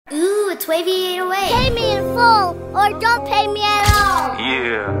Twavy 808. Pay me in full, or don't pay me at all.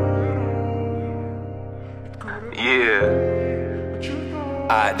 Yeah.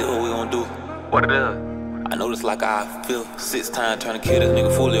 Alright, this what we gon' do. What it is? I know this like our fifth, sixth time trying to kill this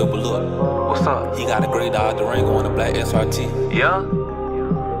nigga Foolio, but look. What's up? He got a gray Dodge Durango and a black SRT. Yeah?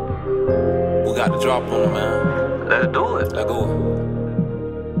 We got the drop on him, man. Let's do it. Let's go.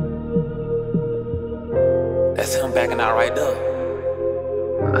 That's him backing out right there.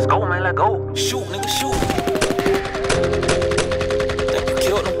 Let's go, man. Let's go. Shoot, nigga, shoot. Think we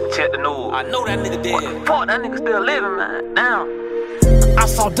killed him? Check the news. I know that nigga dead. What the fuck? That nigga still living, man. Damn. I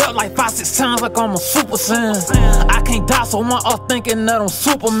saw Duck like 5-6 times like I'm a super saiyan. I can't die, so I'm up thinking that I'm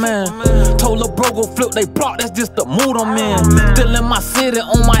Superman. Told lil' bro go flip they block, that's just the mood I'm in. Still in my city,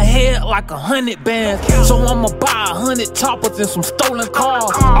 on my head like 100 bands. So I'ma buy 100 choppers and some stolen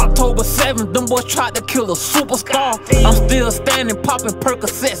cars. October 7th, them boys tried to kill a superstar. I'm still standing, popping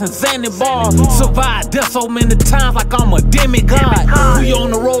Percocets and Xanny bars. Survived death so many times like I'm a demigod. We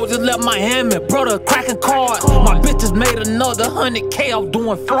on the road, just left Miami, brother cracking cards. My bitches made another 100K off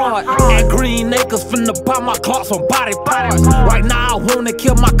doing fraud. At Green Acres, finna buy my clocks on body parts. Right now I wanna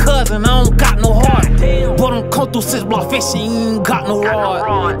kill my cousin, I don't got no heart. But I'm come through 6 block fishing, ain't got no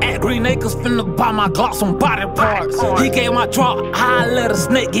rod. At Green Acres, finna buy my Glocks on body parts. He gave my drop, I let a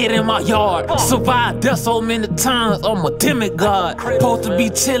snake get in my yard. Survived death so many times, I'm a demigod. Supposed to be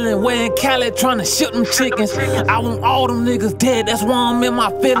chillin', way in Cali, tryna shoot them chickens. I want all them niggas dead, that's why I'm in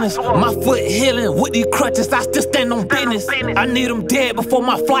my feelings. My foot healing, with these crutches, I still stand on business. I need them dead before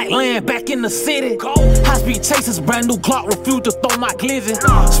my flight land back in the city. High speed chasers, brand new Glock, refuse to throw my glizzy.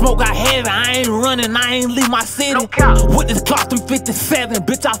 Smoke got heavy, I ain't running, I ain't leave my city. With this Glock 357,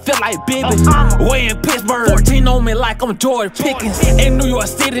 bitch, I feel like Bibby. Way in Pittsburgh, 14 on me like I'm George Pickens. In New York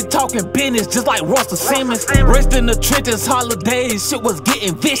City, talking business just like Russell Simmons. Rest in the trenches, holidays, shit was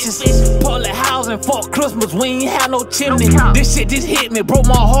getting vicious. Public housing, fuck Christmas, we ain't had no chimney. This shit just hit me, broke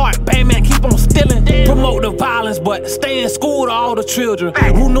my heart, bang man, keep on stealing. Promote the violence, but stay in school to all the children.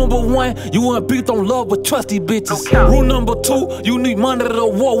 Rule number 1, you and beef don't love but trust these bitches. Rule number 2, you need money to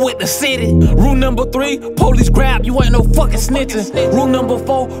war with the city. Rule number 3, police grab, you ain't no fucking snitching. Rule number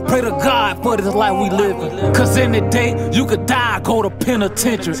 4, pray to God for this life we living. Cause in the day, you could die, go to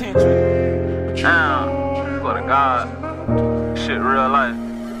penitentiary. Damn. For the God. Shit real life.